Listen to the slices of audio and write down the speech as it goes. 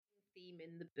theme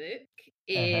in the book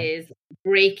Uh-huh. is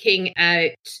breaking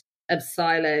out of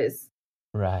silos.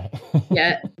 Right.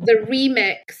 Yeah, the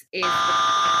remix is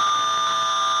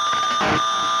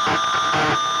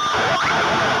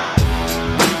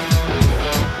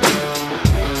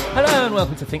Hello and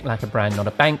welcome to Think Like a Brand, Not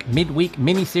a Bank midweek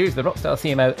mini-series, the Rockstar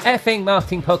CMO effing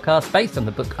marketing podcast based on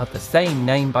the book of the same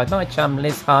name by my chum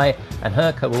Liz High and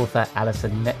her co-author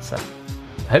Alison Netzer.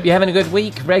 I hope you're having a good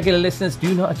week. Regular listeners,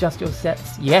 do not adjust your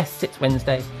sets. Yes, it's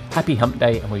Wednesday. Happy hump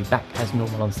day, and we'll be back as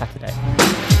normal on Saturday.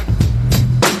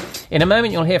 In a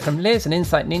moment, you'll hear from Liz, an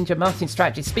Insight Ninja, marketing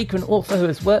strategy speaker and author who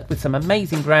has worked with some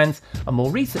amazing brands and more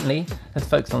recently has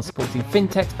focused on supporting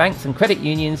fintechs, banks and credit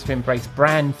unions to embrace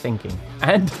brand thinking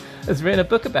and has written a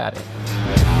book about it.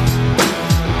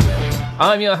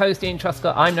 I'm your host, Ian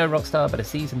Truscott. I'm no rockstar, but a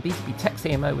seasoned B2B tech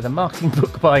CMO with a marketing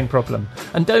book buying problem.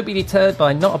 And don't be deterred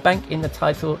by not a bank in the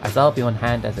title, as I'll be on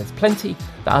hand as there's plenty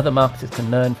that other marketers can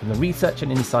learn from the research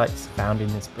and insights found in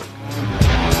this book.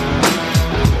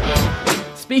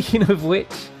 Speaking of which,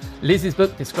 Liz's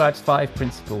book describes 5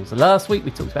 principles. Last week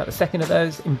we talked about the second of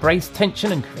those, embrace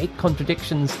tension and create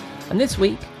contradictions. And this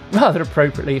week, rather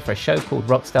appropriately for a show called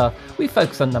Rockstar, we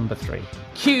focus on number 3.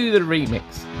 Cue the remix.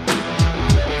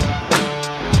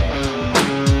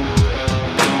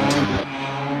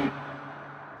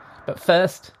 But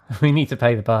first, we need to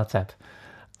pay the bar tab.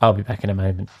 I'll be back in a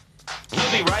moment.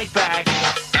 We'll be right back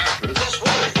after this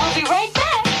word. We'll be right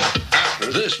back.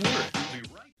 After this word.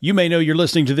 You may know you're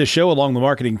listening to this show along the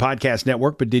Marketing Podcast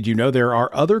Network, but did you know there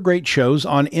are other great shows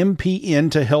on MPN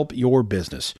to help your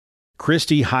business?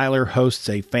 Christy Heiler hosts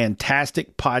a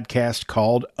fantastic podcast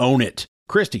called Own It.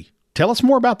 Christy, tell us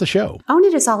more about the show. Own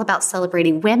It is all about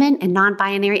celebrating women and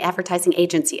non-binary advertising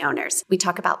agency owners. We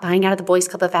talk about buying out of the Boys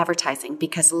Club of Advertising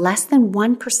because less than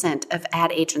 1% of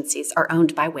ad agencies are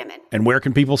owned by women. And where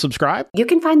can people subscribe? You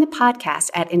can find the podcast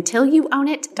at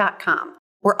untilyouownit.com.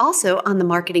 We're also on the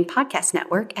Marketing Podcast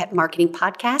Network at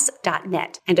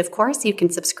marketingpodcast.net. And of course, you can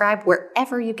subscribe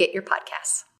wherever you get your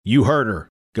podcasts. You heard her.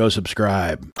 Go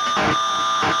subscribe.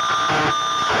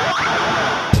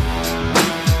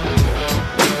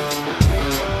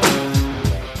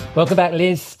 Welcome back,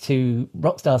 Liz, to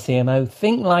Rockstar CMO,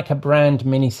 Think Like a Brand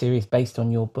mini-series based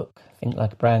on your book, Think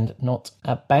Like a Brand, Not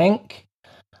a Bank.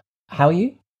 How are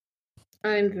you?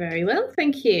 I'm very well,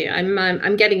 thank you.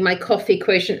 I'm getting my coffee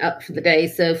quotient up for the day,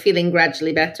 so feeling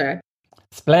gradually better.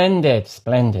 Splendid.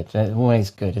 Always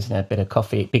good, isn't it? A bit of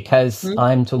coffee, because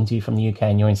I'm talking to you from the UK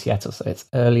and you're in Seattle, so it's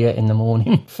earlier in the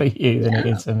morning for you than it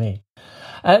is for me.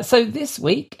 So this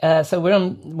week, we're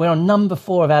on number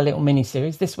 4 of our little mini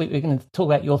series. This week we're going to talk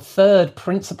about your third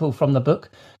principle from the book,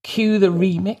 Cue the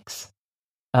Remix.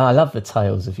 I love the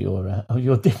titles of your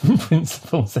different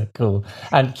principles. They're cool.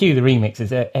 And Cue the Remix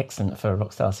is excellent for a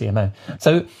Rockstar CMO.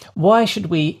 So why should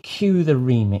we cue the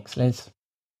remix, Liz?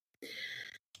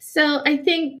 So I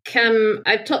think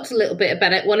I've talked a little bit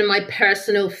about it. One of my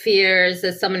personal fears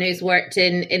as someone who's worked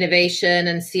in innovation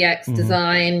and CX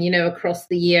design, across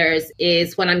the years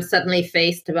is when I'm suddenly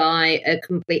faced by a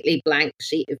completely blank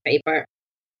sheet of paper.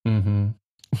 Mm-hmm.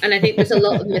 And I think there's a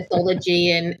lot of mythology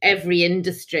in every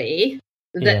industry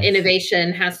that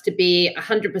innovation has to be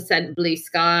 100% blue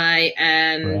sky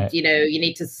and, you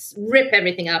need to rip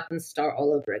everything up and start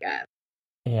all over again.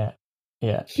 Yeah.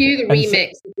 Cue the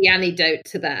remix is the antidote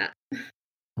to that.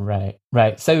 Right.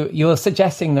 So you're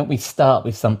suggesting that we start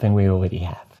with something we already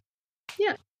have.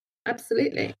 Yeah,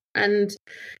 absolutely. And,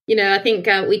 I think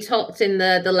we talked in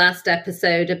the last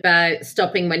episode about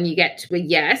stopping when you get to a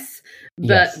yes,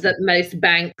 but that most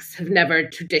banks have never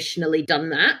traditionally done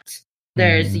that.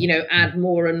 There's, add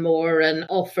more and more and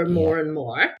offer more and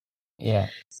more. Yeah.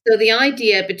 So the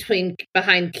idea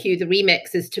behind Cue the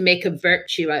Remix is to make a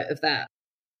virtue out of that.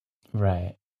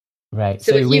 Right.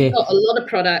 So if you've got a lot of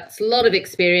products, a lot of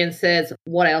experiences,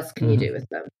 what else can you do with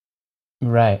them?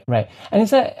 Right.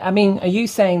 And are you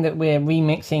saying that we're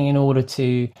remixing in order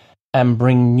to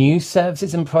bring new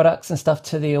services and products and stuff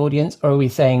to the audience? Or are we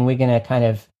saying we're going to kind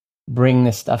of bring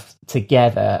this stuff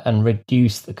together and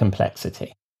reduce the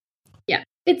complexity? Yeah,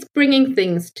 it's bringing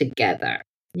things together.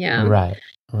 Yeah.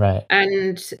 Right.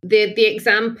 And the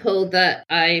example that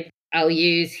I'll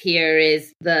use here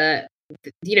is the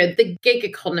gig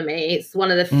economy. It's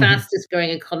one of the fastest growing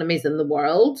economies in the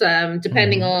world.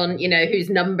 Depending on, whose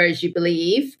numbers you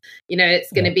believe,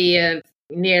 it's going to be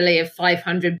nearly a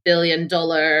 $500 billion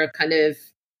kind of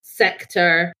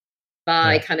sector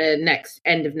by kind of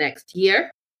end of next year.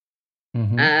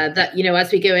 That,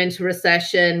 as we go into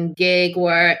recession, gig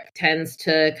work tends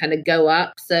to kind of go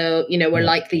up. So, we're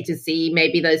likely to see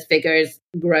maybe those figures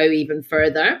grow even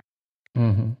further.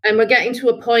 Mm-hmm. And we're getting to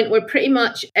a point where pretty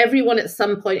much everyone at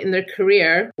some point in their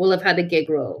career will have had a gig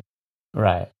role.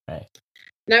 Right.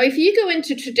 Now, if you go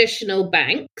into traditional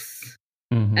banks,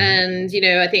 Mm-hmm. and,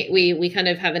 I think we kind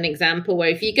of have an example where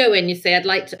if you go in, you say, I'd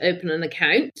like to open an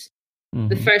account. Mm-hmm.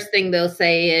 The first thing they'll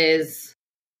say is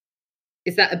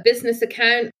that a business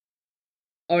account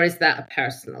or is that a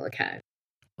personal account?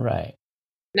 Right.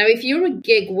 Now, if you're a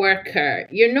gig worker,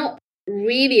 you're not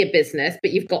really a business,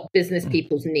 but you've got business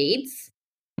people's needs.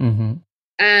 Mm-hmm.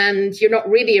 And you're not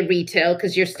really a retail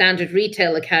because your standard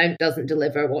retail account doesn't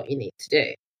deliver what you need to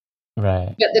do.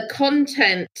 Right. But the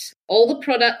content, all the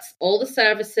products, all the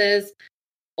services,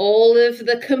 all of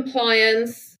the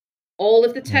compliance, all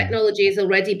of the technology has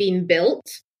already been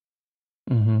built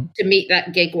to meet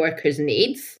that gig worker's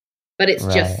needs, but it's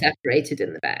just separated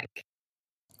in the bank.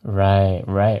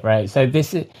 Right. So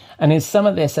is some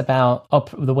of this about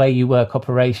the way you work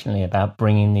operationally, about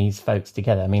bringing these folks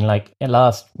together? I mean, like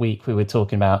last week we were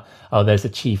talking about, there's a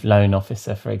chief loan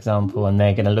officer, for example, and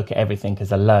they're going to look at everything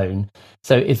as a loan.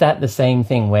 So is that the same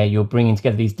thing where you're bringing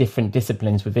together these different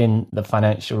disciplines within the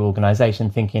financial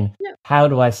organization, thinking, how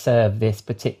do I serve this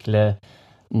particular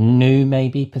new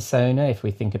maybe persona, if we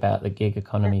think about the gig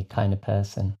economy kind of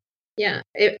person? Yeah,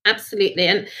 absolutely.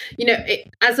 And,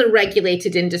 as a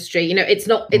regulated industry, it's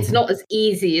not as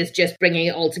easy as just bringing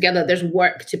it all together. There's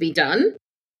work to be done.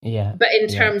 Yeah. But in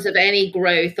terms of any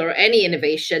growth or any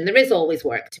innovation, there is always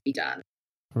work to be done.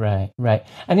 Right.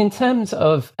 And in terms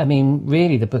of, I mean,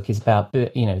 really the book is about,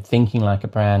 thinking like a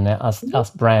brand,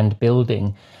 us brand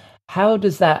building. How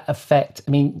does that affect?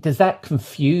 I mean, does that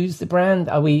confuse the brand?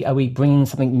 Are we bringing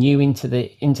something new into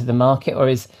the market, or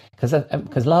is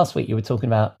because last week you were talking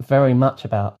about very much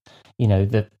about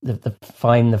the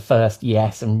find the first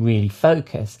yes and really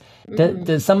focus.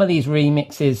 Does some of these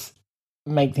remixes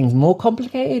make things more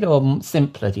complicated or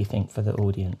simpler? Do you think for the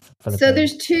audience?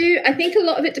 There's two. I think a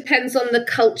lot of it depends on the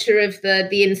culture of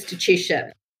the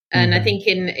institution. And I think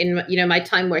in my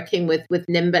time working with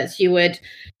Nimbus, you would,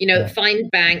 find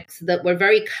banks that were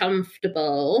very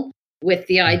comfortable with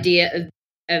the idea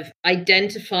of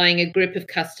identifying a group of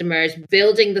customers,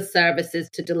 building the services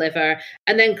to deliver,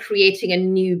 and then creating a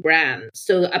new brand.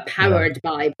 So a powered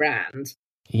by brand.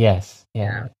 Yes.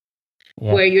 Yeah.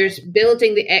 Where you're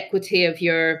building the equity of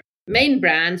your main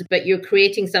brand, but you're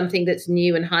creating something that's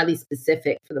new and highly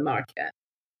specific for the market.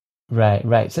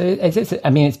 Right. So it's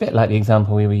a bit like the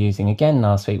example we were using again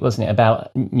last week, wasn't it?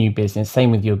 About new business.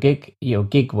 Same with your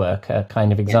gig worker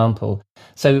kind of example.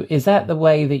 So is that the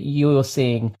way that you're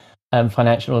seeing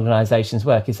financial organizations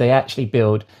work? Is they actually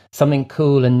build something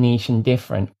cool and niche and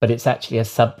different, but it's actually a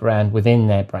sub brand within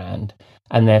their brand,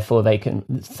 and therefore they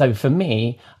can. So for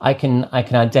me, I can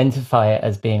identify it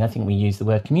as being. I think we used the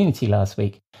word community last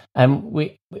week. I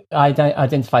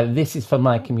identify this is for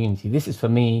my community. This is for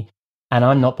me. And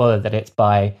I'm not bothered that it's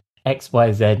by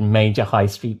XYZ major high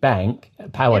street bank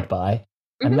powered by.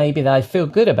 And maybe that I feel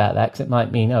good about that because it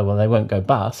might mean, they won't go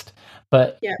bust.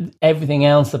 But everything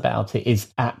else about it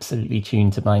is absolutely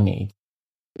tuned to my needs.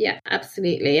 Yeah,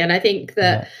 absolutely. And I think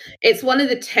that it's one of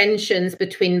the tensions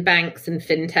between banks and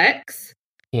fintechs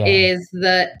is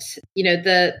that,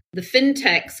 the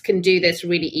fintechs can do this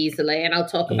really easily. And I'll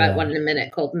talk about one in a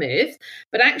minute called Move.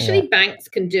 But actually banks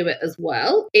can do it as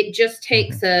well. It just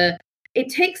takes that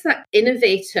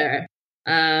innovator,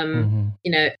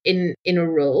 in a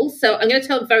role. So I'm going to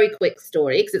tell a very quick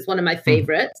story because it's one of my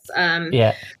favorites.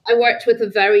 I worked with a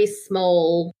very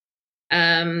small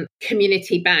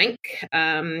community bank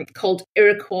called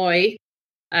Iroquois.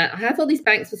 I have all these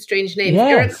banks with strange names.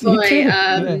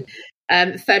 Iroquois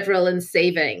Federal and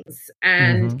Savings.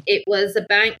 And it was a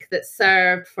bank that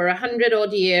served for 100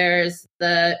 odd years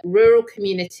the rural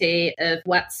community of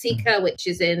Watseka, which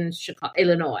is in Chicago,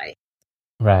 Illinois.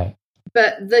 Right.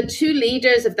 But the two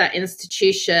leaders of that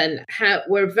institution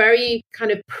were very kind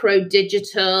of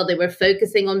pro-digital. They were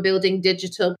focusing on building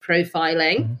digital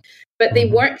profiling. But they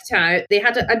worked out, they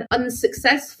had an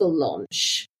unsuccessful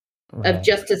launch of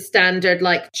just a standard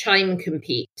like Chime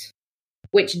Compete,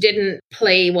 which didn't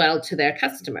play well to their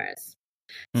customers.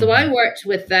 So I worked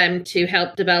with them to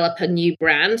help develop a new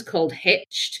brand called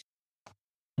Hitched,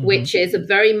 which is a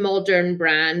very modern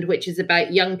brand, which is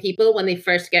about young people when they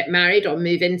first get married or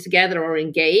move in together or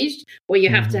engaged, where you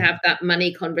have to have that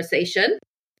money conversation.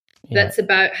 That's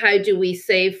about how do we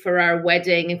save for our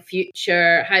wedding and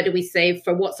future? How do we save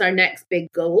for what's our next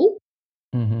big goal?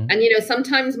 And,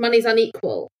 sometimes money's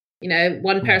unequal.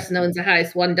 One person owns a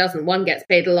house, one doesn't. One gets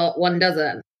paid a lot, one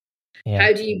doesn't.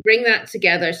 How do you bring that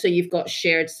together so you've got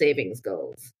shared savings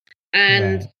goals?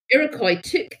 And Iroquois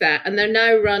took that and they're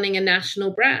now running a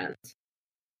national brand.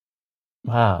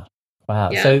 Wow. Wow.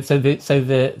 Yeah. So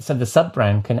the sub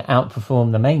brand can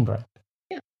outperform the main brand.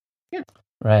 Yeah. Yeah.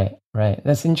 Right.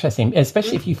 That's interesting,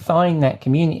 especially if you find that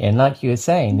community. And like you were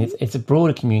saying, it's a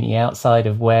broader community outside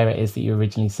of where it is that you're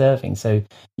originally serving. So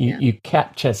you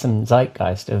capture some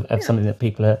zeitgeist of something that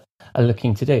people are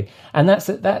looking to do. And that's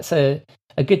a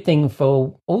good thing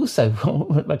for also,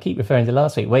 I keep referring to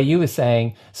last week, where you were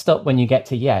saying, stop when you get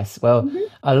to yes. Well,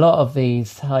 a lot of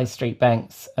these high street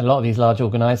banks, a lot of these large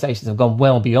organizations have gone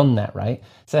well beyond that, right?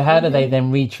 So how do they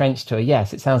then retrench to a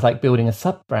yes? It sounds like building a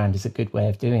sub-brand is a good way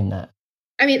of doing that.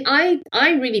 I mean, I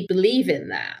really believe in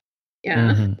that.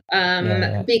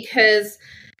 Yeah. Because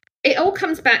it all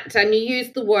comes back to, and you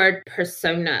use the word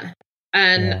persona.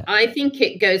 And I think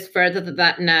it goes further than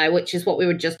that now, which is what we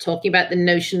were just talking about, the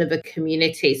notion of a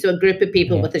community. So a group of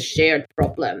people with a shared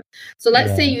problem. So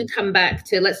let's say you come back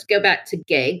to, let's go back to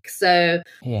gig. So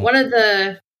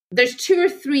there's 2 or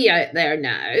 3 out there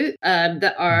now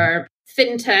that are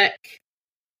fintech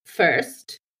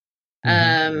first,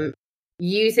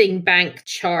 using bank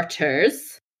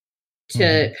charters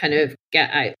to kind of get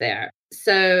out there.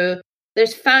 So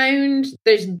there's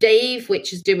Dave,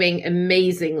 which is doing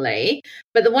amazingly.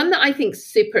 But the one that I think is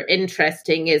super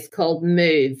interesting is called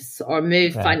Moves or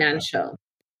Move Financial.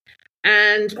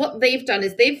 And what they've done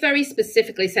is they've very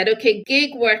specifically said, okay,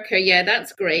 gig worker,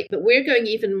 that's great, but we're going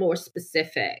even more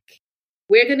specific.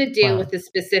 We're going to deal with the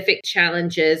specific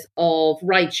challenges of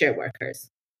rideshare workers.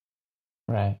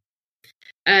 Right.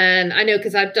 And I know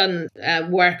because I've done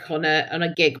work on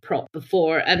a gig prop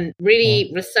before, and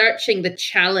really researching the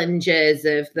challenges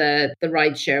of the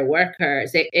rideshare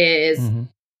workers. It is,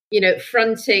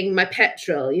 fronting my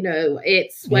petrol.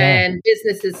 It's when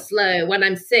business is slow, when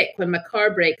I'm sick, when my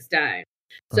car breaks down.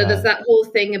 So there's that whole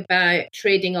thing about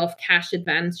trading off cash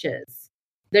advances.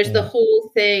 There's the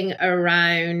whole thing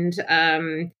around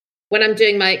when I'm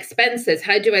doing my expenses.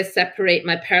 How do I separate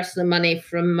my personal money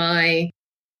from my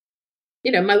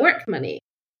my work money?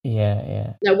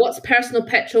 Yeah. Now, what's personal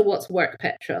petrol? What's work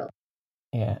petrol?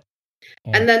 Yeah.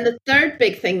 And then the third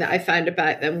big thing that I found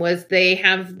about them was they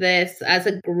have this, as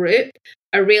a group,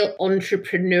 a real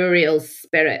entrepreneurial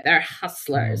spirit. They're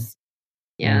hustlers.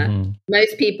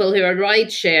 Most people who are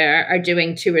rideshare are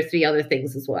doing 2 or 3 other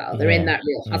things as well. They're in that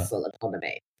real hustle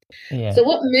economy. So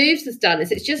what Moves has done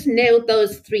is it's just nailed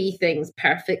those 3 things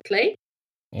perfectly.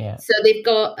 So they've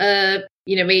got a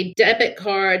debit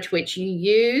card which you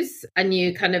use and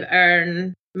you kind of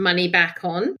earn money back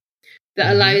on,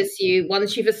 that allows you,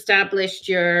 once you've established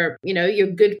your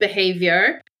good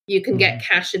behavior, you can get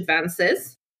cash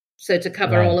advances. So to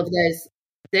cover all of those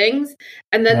things.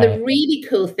 And then the really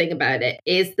cool thing about it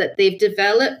is that they've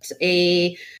developed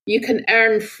you can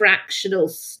earn fractional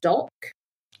stock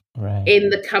in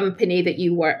the company that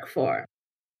you work for.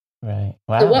 Right.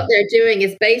 Wow. So what they're doing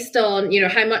is based on,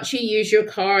 how much you use your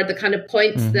card, the kind of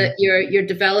points that you're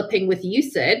developing with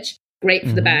usage, great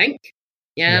for the bank.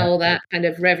 All that kind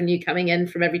of revenue coming in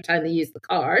from every time they use the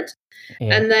card.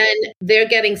 And then they're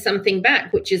getting something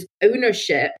back, which is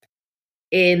ownership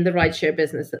in the rideshare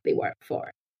business that they work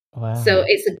for. Wow. So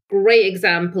it's a great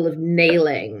example of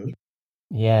nailing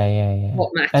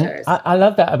what matters. And I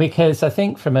love that, because I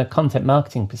think from a content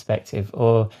marketing perspective,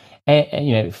 or,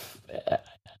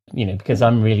 because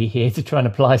I'm really here to try and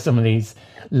apply some of these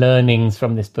learnings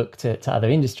from this book to other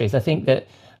industries. I think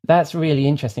that's really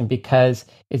interesting, because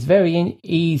it's very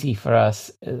easy for us,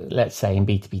 let's say in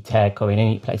B2B tech or in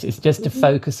any place, it's just to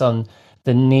focus on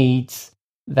the needs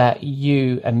that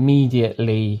you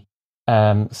immediately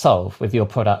solve with your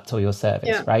product or your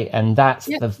service, right? And that's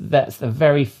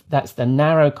the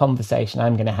narrow conversation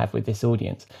I'm going to have with this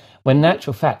audience. When in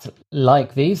actual fact,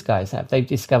 like these guys have, they've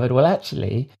discovered, well,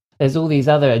 actually, there's all these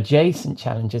other adjacent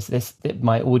challenges that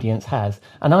my audience has,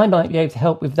 and I might be able to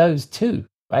help with those too,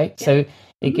 right? So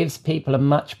it gives people a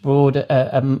much broader,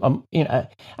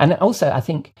 and also I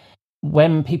think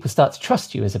when people start to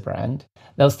trust you as a brand,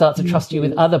 they'll start to trust you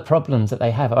with other problems that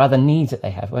they have or other needs that they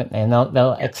have, won't they? And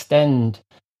they'll extend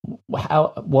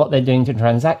what they're doing to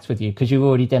transact with you, because you've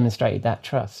already demonstrated that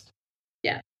trust.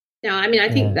 No, I mean, I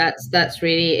think that's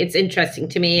really, it's interesting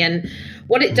to me. And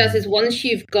what it does is, once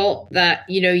you've got that,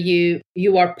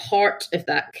 you are part of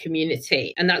that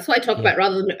community. And that's what I talk about,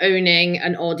 rather than owning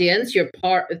an audience, you're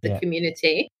part of the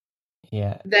community.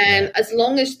 Then as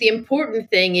long as the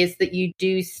important thing is that you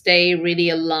do stay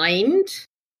really aligned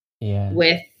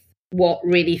with what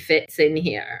really fits in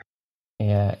here. So,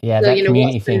 that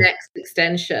community what's thing. the next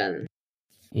extension?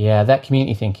 Yeah, that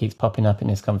community thing keeps popping up in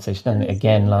this conversation. And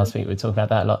again, last week we were talking about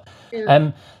that a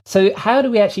lot. So how do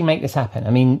we actually make this happen? I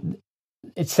mean,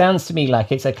 it sounds to me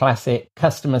like it's a classic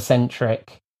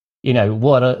customer-centric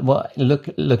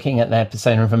looking at their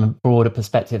persona from a broader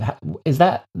perspective, is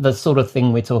that the sort of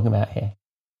thing we're talking about here?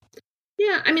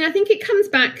 Yeah, I mean, I think it comes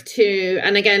back to,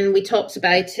 and again, we talked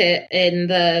about it in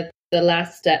the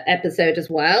last episode as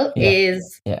well,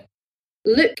 is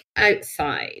look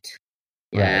outside.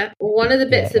 Yeah. Right. One of the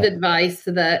bits of advice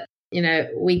that,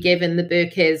 we give in the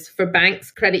book is for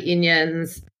banks, credit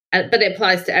unions, but it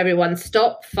applies to everyone.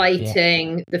 Stop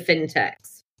fighting the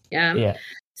fintechs. Yeah.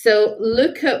 So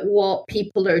look at what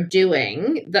people are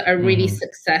doing that are really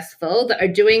successful, that are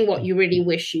doing what you really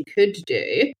wish you could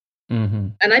do. Mm-hmm.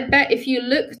 And I bet if you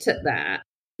looked at that,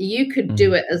 you could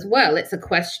do it as well. It's a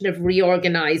question of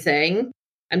reorganizing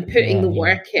and putting the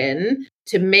work in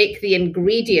to make the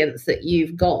ingredients that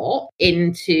you've got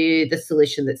into the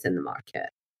solution that's in the market.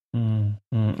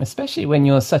 Especially when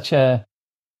you're such a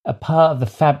part of the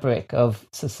fabric of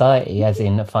society, as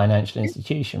in a financial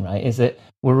institution, right? Is that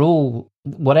we're all,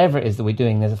 whatever it is that we're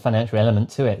doing, there's a financial element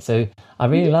to it. So I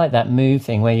really like that move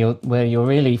thing where you're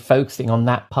really focusing on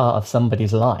that part of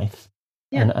somebody's life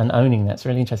and owning that's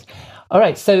really interesting. All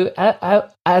right, so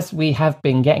as we have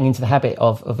been getting into the habit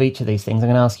of each of these things, I'm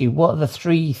going to ask you, what are the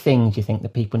 3 things you think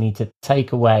that people need to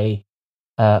take away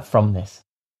from this?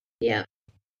 Yeah.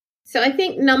 So I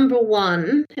think number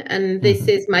 1, and this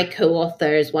is my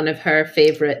co-author's, one of her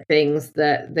favorite things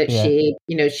that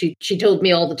she told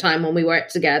me all the time when we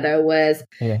worked together was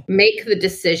make the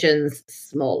decisions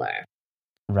smaller.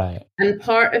 Right. And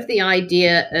part of the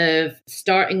idea of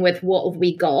starting with what have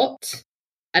we got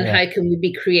and how can we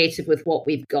be creative with what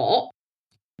we've got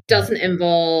doesn't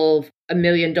involve $1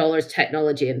 million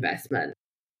technology investment.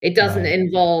 It doesn't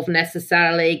involve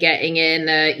necessarily getting in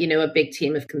a big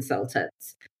team of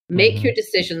consultants. Make your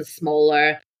decisions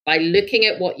smaller by looking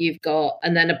at what you've got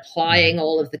and then applying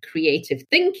all of the creative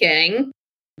thinking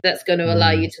that's going to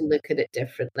allow you to look at it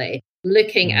differently.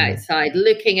 Looking outside,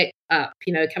 looking it up,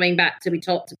 coming back to, we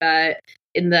talked about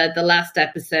in the last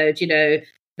episode,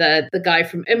 the guy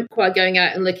from Umpqua going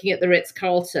out and looking at the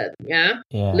Ritz-Carlton.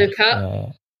 Look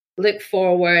up, look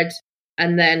forward,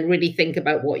 and then really think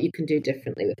about what you can do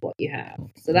differently with what you have.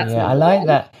 So that's I like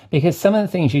that, because some of the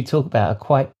things you talk about are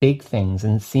quite big things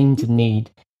and seem to need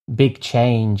big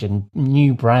change and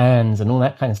new brands and all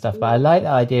that kind of stuff. But I like the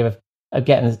idea of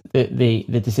getting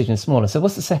the decision smaller. So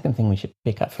what's the second thing we should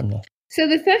pick up from this? So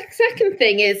the second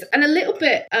thing is, and a little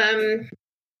bit,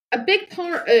 a big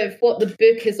part of what the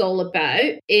book is all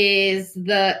about is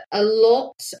that a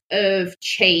lot of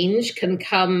change can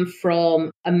come from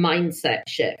a mindset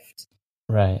shift.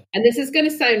 Right. And this is going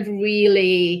to sound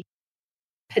really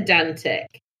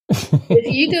pedantic. If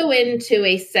you go into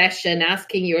a session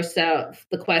asking yourself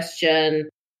the question,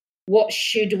 what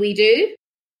should we do?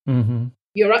 Mm-hmm.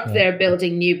 You're up there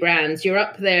building new brands. You're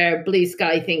up there blue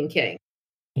sky thinking.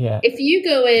 Yeah. If you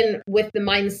go in with the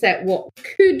mindset, what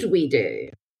could we do?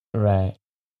 Right.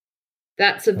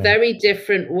 That's a very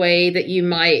different way that you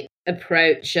might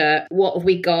approach what have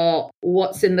we got?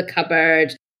 What's in the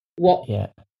cupboard? What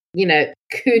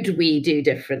could we do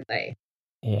differently?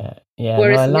 Yeah.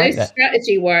 Whereas most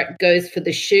strategy work goes for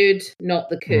the should, not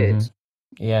the could.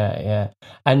 Mm-hmm. Yeah.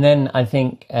 And then I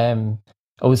think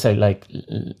also, like,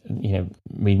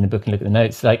 reading the book and looking at the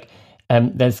notes, like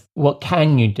there's what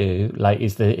can you do, like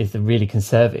is the really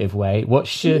conservative way. What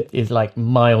should is like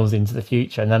miles into the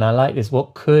future. And then I like this,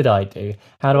 what could I do?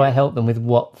 How do I help them with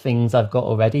what things I've got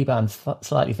already? But I'm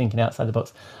slightly thinking outside the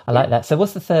box. I like that. So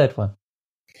what's the third one?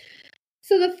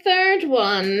 So the third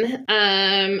one,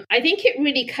 I think it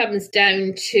really comes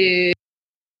down to,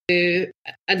 and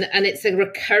it's a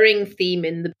recurring theme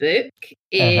in the book,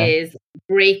 is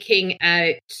breaking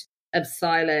out of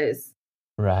silos.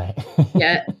 Right.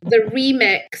 The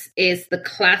remix is the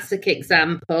classic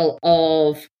example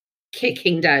of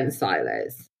kicking down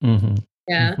silos. Mm-hmm.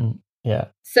 Yeah. Mm-hmm. Yeah.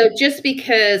 So just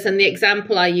because, and the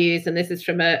example I use, and this is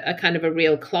from a kind of a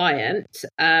real client,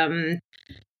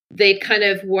 they kind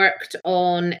of worked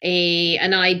on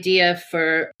an idea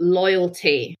for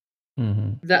loyalty,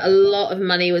 that a lot of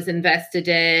money was invested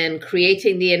in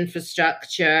creating the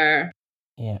infrastructure,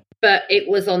 but it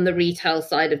was on the retail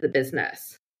side of the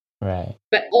business. Right.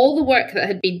 But all the work that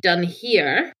had been done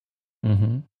here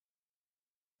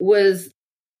was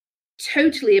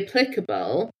totally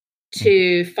applicable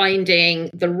to finding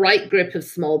the right group of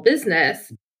small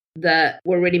business that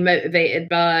were really motivated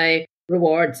by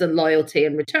rewards and loyalty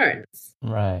and returns.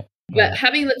 Right. But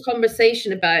having the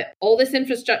conversation about all this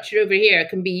infrastructure over here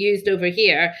can be used over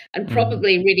here and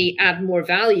probably really add more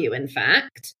value, in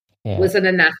fact, was an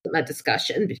anathema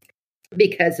discussion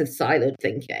because of siloed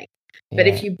thinking. But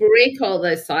if you break all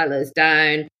those silos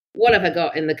down, what have I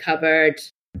got in the cupboard?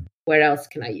 Where else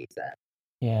can I use it?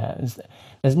 Yeah,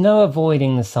 there's no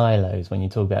avoiding the silos when you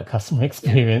talk about customer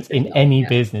experience in any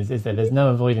business, is there? There's no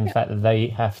avoiding the fact that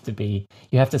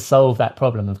you have to solve that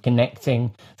problem of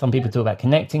connecting. Some people talk about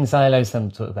connecting silos,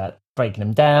 some talk about breaking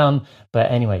them down.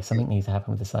 But anyway, something needs to happen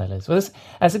with the silos. Well,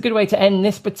 that's a good way to end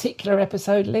this particular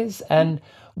episode, Liz. And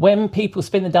when people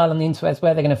spin the dial on the interwebs,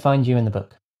 where they're going to find you in the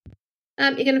book?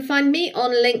 You're going to find me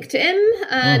on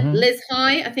LinkedIn, Liz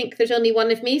High. I think there's only one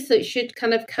of me, so it should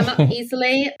kind of come up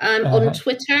easily. On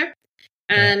Twitter,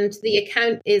 and the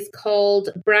account is called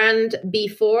Brand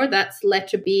B4. That's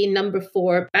letter B, number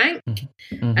 4 Bank.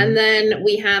 And then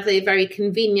we have a very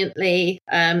conveniently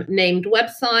named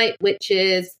website, which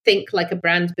is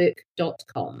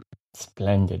thinklikeabrandbook.com.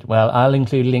 Splendid. Well, I'll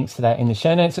include links to that in the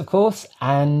show notes, of course.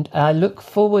 And I look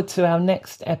forward to our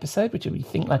next episode, which will be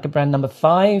Think Like a Brand number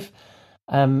 5.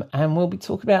 And we'll be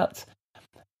talking about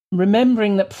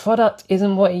remembering that product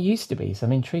isn't what it used to be. So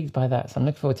I'm intrigued by that. So I'm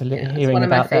looking forward to hearing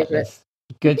about that.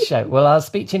 Good show. Well, I'll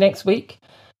speak to you next week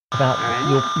about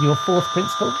your 4th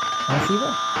principle. I'll see you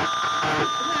then.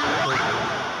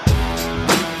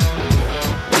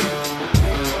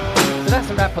 So that's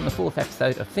a wrap on the 4th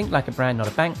episode of Think Like a Brand, Not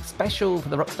a Bank, special for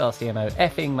the Rockstar CMO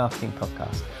effing marketing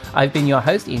podcast. I've been your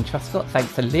host, Ian Truscott.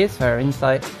 Thanks to Liz for her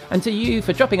insight, and to you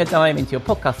for dropping a dime into your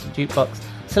podcasting jukebox,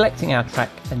 selecting our track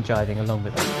and jiving along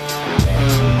with us.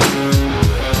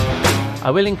 I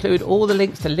will include all the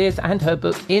links to Liz and her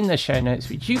book in the show notes,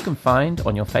 which you can find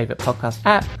on your favourite podcast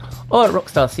app or at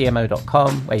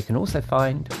rockstarcmo.com, where you can also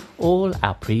find all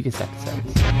our previous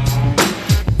episodes.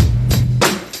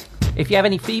 If you have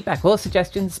any feedback or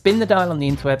suggestions, spin the dial on the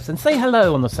interwebs and say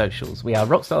hello on the socials. We are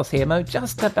Rockstar CMO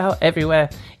just about everywhere.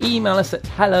 Email us at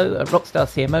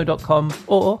hello@rockstarcmo.com,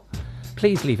 or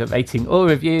please leave a rating or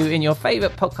review in your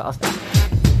favourite podcast app.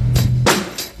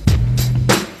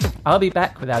 I'll be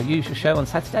back with our usual show on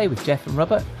Saturday with Jeff and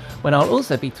Robert, when I'll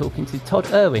also be talking to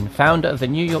Todd Irwin, founder of the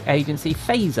New York agency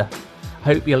Phaser.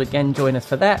 Hope you'll again join us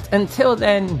for that. Until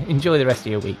then, enjoy the rest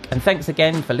of your week. And thanks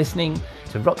again for listening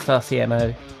to Rockstar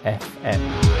CMO FM.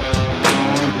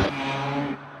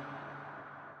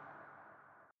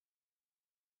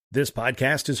 This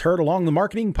podcast is heard along the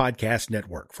Marketing Podcast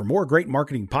Network. For more great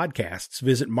marketing podcasts,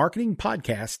 visit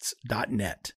marketingpodcasts.net.